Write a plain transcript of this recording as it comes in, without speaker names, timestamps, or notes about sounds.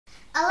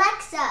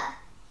Alexa,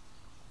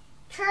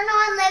 turn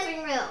on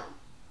living room.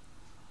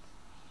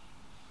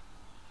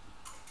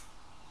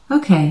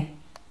 Okay.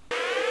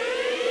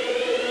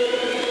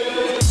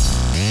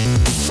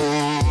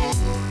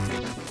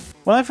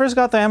 When I first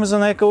got the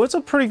Amazon Echo, it's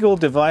a pretty cool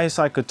device.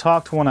 I could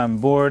talk to when I'm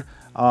bored,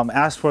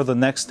 ask for the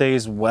next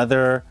day's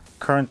weather,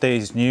 current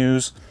day's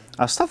news,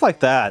 stuff like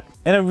that.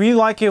 And I really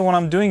like it when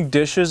I'm doing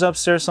dishes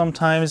upstairs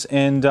sometimes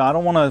and I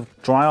don't want to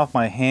dry off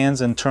my hands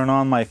and turn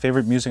on my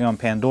favorite music on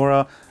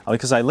Pandora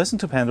because I listen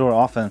to Pandora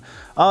often.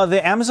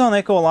 The Amazon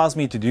Echo allows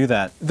me to do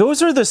that.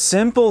 Those are the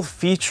simple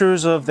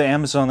features of the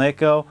Amazon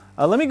Echo.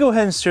 Let me go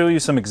ahead and show you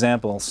some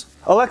examples.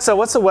 Alexa,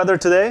 what's the weather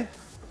today?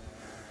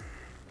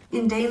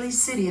 In Daly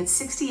City, it's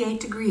 68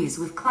 degrees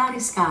with cloudy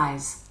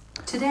skies.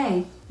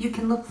 Today, you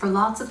can look for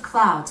lots of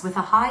clouds with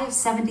a high of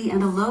 70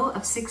 and a low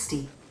of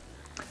 60.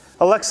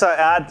 Alexa,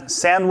 add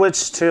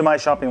sandwich to my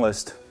shopping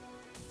list.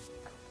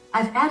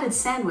 I've added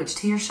sandwich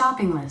to your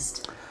shopping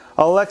list.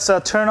 Alexa,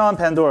 turn on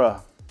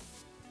Pandora.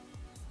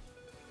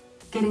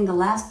 Getting the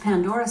last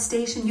Pandora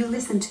station you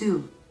listen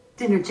to.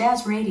 Dinner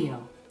Jazz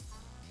Radio.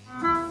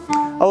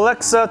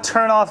 Alexa,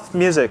 turn off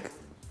music.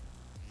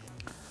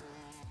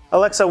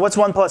 Alexa, what's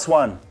 1 plus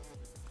 1?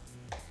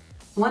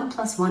 1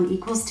 plus 1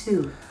 equals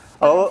 2.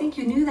 Oh. I think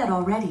you knew that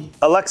already.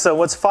 Alexa,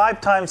 what's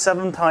 5 times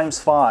 7 times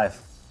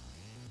 5?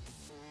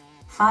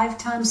 5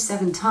 times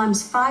 7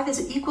 times 5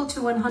 is equal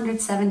to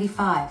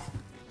 175.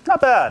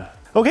 Not bad.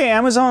 Okay,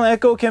 Amazon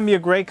Echo can be a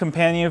great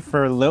companion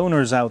for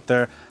loners out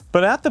there,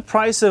 but at the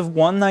price of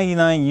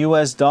 $199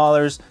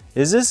 US,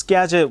 is this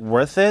gadget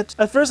worth it?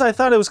 At first I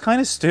thought it was kind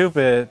of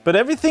stupid, but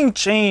everything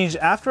changed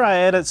after I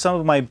added some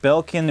of my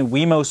Belkin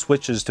WeMo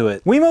switches to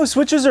it. WeMo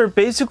switches are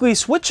basically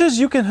switches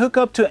you can hook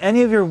up to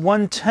any of your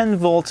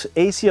 110-volt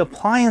AC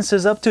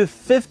appliances up to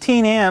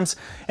 15 amps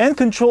and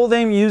control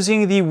them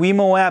using the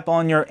WeMo app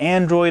on your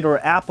Android or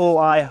Apple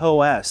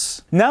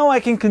iOS. Now I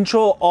can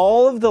control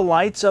all of the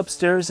lights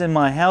upstairs in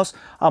my house,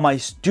 my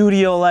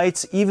studio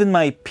lights, even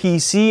my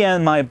PC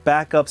and my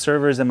backup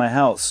servers in my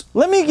house.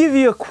 Let me give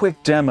you a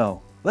quick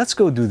demo. Let's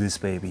go do this,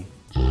 baby.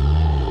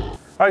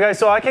 Alright guys,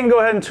 so I can go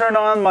ahead and turn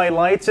on my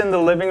lights in the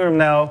living room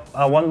now,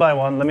 one by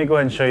one. Let me go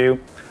ahead and show you.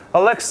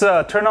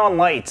 Alexa, turn on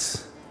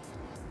lights.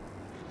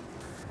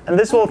 And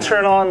this will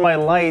turn on my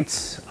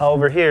lights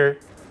over here.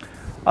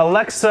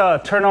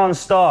 Alexa, turn on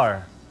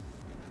star.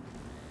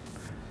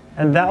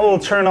 And that will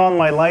turn on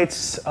my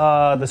lights,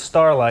 the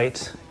star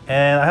light.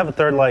 And I have a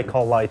third light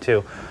called light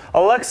 2.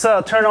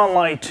 Alexa, turn on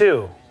light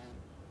 2.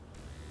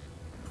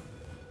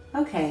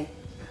 Okay.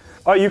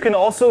 You can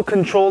also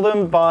control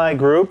them by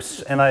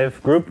groups, and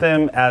I've grouped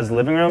them as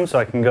living room, so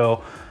I can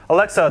go,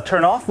 Alexa,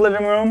 turn off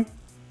living room.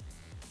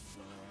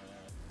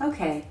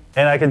 Okay.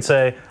 And I can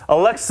say,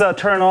 Alexa,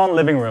 turn on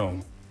living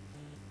room.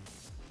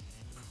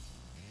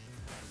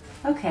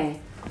 Okay.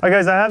 Alright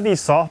guys, I have these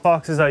soft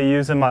boxes I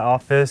use in my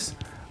office.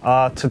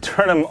 To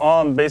turn them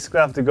on, basically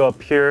I have to go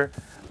up here,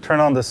 turn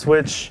on the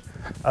switch,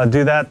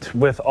 do that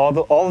with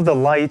all of the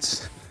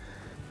lights.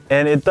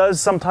 And it does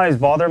sometimes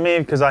bother me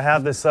because I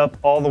have this up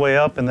all the way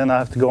up and then I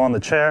have to go on the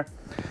chair.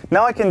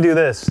 Now I can do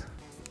this.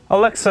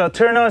 Alexa,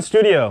 turn on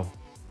studio.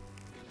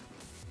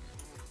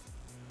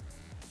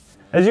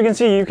 As you can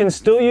see, you can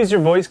still use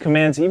your voice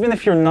commands even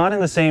if you're not in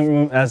the same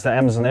room as the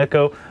Amazon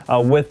Echo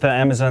with the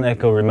Amazon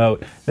Echo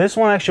remote. This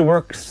one actually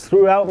works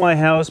throughout my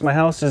house. My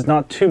house is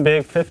not too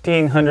big,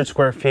 1,500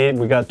 square feet.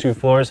 We got 2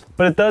 floors,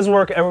 but it does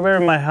work everywhere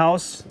in my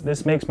house.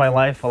 This makes my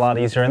life a lot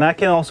easier. And I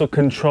can also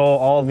control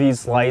all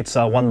these lights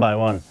one by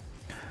one.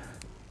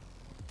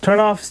 Turn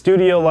off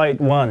studio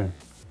light 1.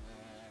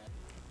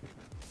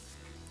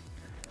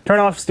 Turn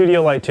off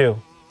studio light 2.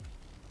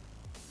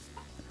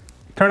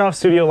 Turn off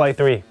studio light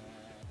 3.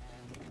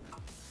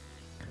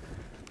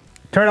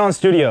 Turn on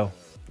studio.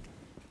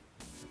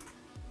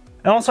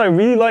 And also I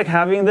really like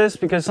having this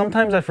because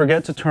sometimes I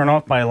forget to turn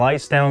off my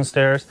lights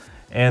downstairs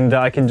and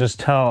I can just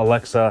tell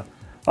Alexa,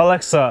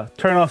 Alexa,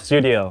 turn off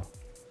studio.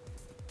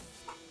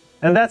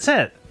 And that's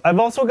it. I've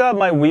also got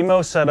my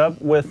WeMo set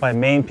up with my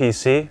main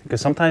PC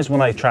because sometimes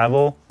when I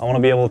travel, I want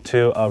to be able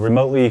to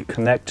remotely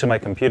connect to my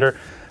computer.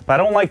 But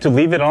I don't like to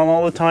leave it on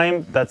all the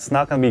time. That's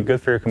not going to be good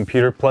for your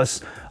computer.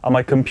 Plus,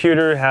 my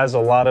computer has a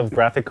lot of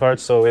graphic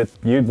cards, so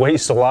you'd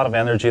waste a lot of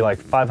energy, like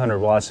 500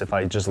 watts if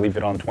I just leave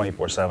it on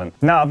 24/7.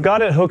 Now, I've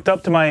got it hooked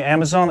up to my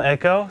Amazon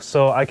Echo,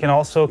 so I can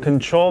also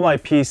control my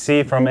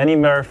PC from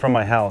anywhere from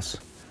my house.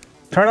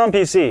 Turn on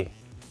PC.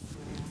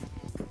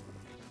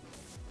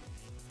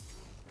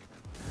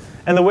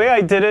 And the way I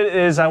did it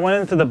is I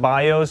went into the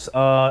BIOS.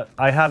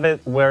 I have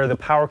it where the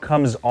power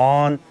comes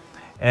on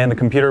and the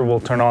computer will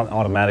turn on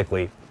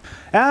automatically.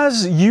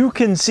 As you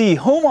can see,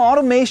 home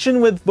automation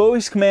with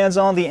voice commands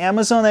on the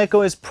Amazon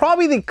Echo is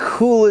probably the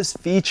coolest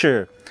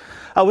feature.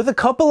 With a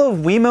couple of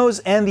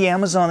WeMos and the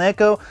Amazon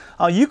Echo,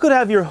 you could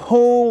have your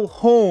whole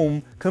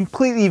home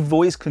completely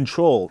voice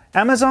controlled.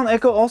 Amazon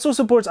Echo also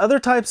supports other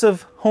types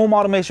of home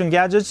automation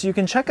gadgets. You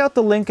can check out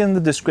the link in the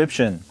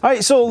description.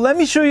 Alright, so let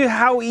me show you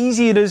how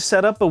easy it is to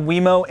set up a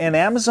WeMo and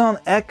Amazon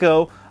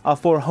Echo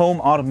for home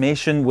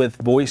automation with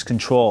voice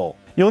control.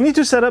 You'll need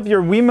to set up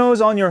your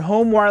WeMos on your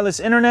home wireless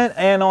internet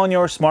and on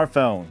your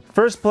smartphone.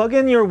 First, plug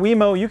in your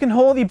WeMo. You can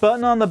hold the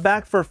button on the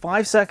back for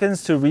 5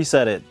 seconds to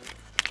reset it.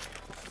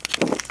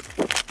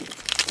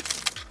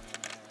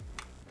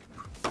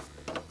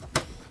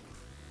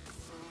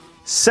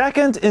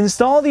 Second,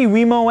 install the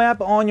WeMo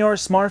app on your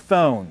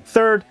smartphone.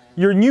 Third,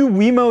 your new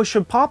WeMo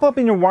should pop up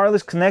in your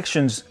wireless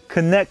connections.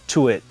 Connect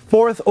to it.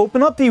 Fourth,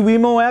 open up the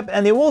WeMo app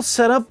and it will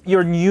set up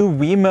your new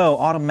WeMo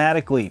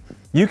automatically.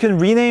 You can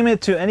rename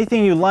it to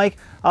anything you like.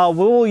 We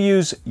will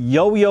use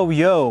Yo Yo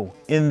Yo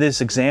in this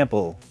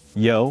example.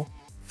 Yo.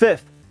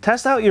 Fifth,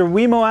 test out your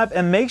WeMo app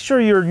and make sure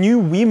your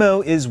new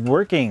WeMo is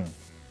working.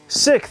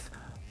 Sixth,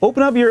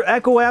 open up your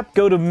Echo app,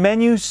 go to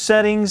Menu,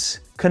 Settings,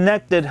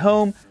 Connected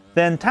Home,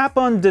 then tap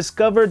on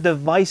Discover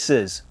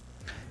Devices.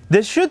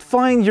 This should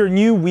find your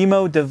new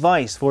WeMo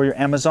device for your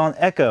Amazon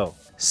Echo.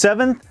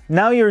 Seventh,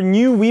 now your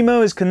new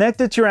WeMo is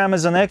connected to your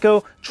Amazon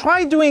Echo.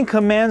 Try doing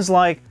commands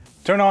like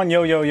turn on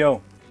Yo Yo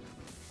Yo,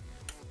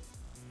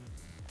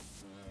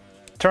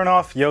 turn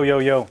off Yo Yo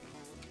Yo.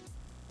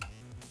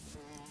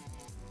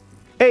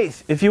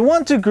 Eighth, if you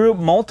want to group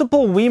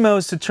multiple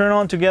WeMos to turn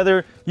on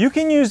together, you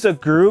can use the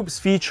Groups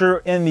feature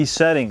in the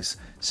settings.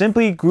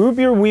 Simply group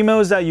your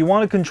WeMos that you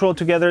want to control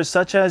together,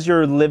 such as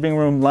your living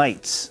room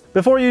lights.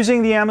 Before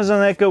using the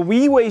Amazon Echo,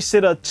 we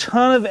wasted a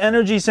ton of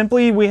energy.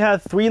 Simply, we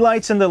had 3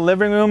 lights in the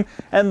living room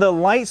and the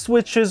light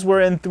switches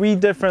were in 3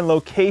 different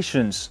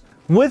locations.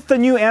 With the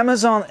new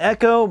Amazon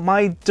Echo,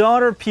 my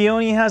daughter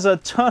Peony has a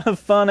ton of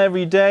fun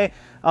every day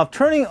of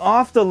turning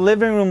off the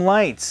living room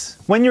lights.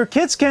 When your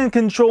kids can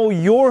control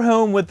your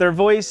home with their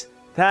voice,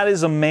 that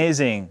is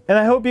amazing. And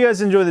I hope you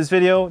guys enjoyed this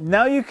video.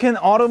 Now you can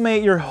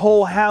automate your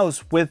whole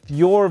house with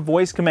your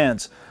voice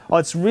commands.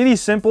 It's really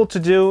simple to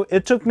do.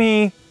 It took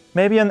me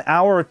maybe an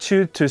hour or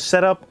 2 to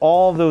set up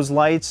all of those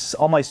lights,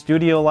 all my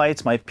studio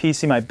lights, my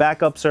PC, my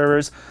backup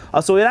servers.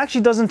 So it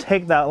actually doesn't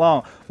take that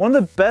long. One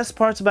of the best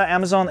parts about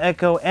Amazon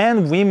Echo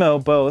and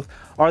WeMo both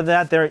are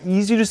that they're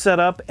easy to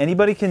set up.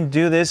 Anybody can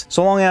do this.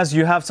 So long as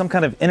you have some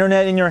kind of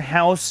internet in your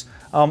house,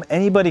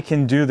 anybody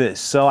can do this.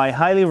 So I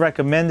highly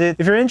recommend it.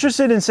 If you're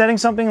interested in setting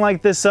something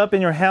like this up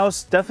in your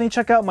house, definitely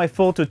check out my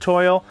full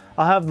tutorial.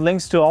 I'll have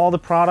links to all the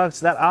products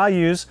that I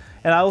use.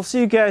 And I will see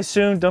you guys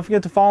soon. Don't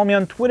forget to follow me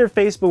on Twitter,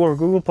 Facebook, or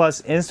Google+,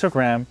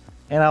 Instagram.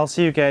 And I'll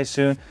see you guys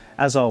soon.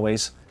 As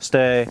always,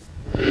 stay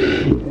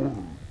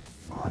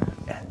on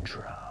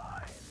Android.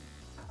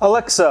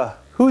 Alexa,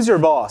 who's your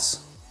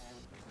boss?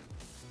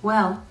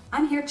 Well,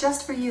 I'm here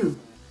just for you,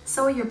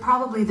 so you're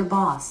probably the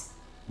boss.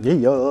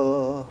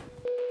 Yeah.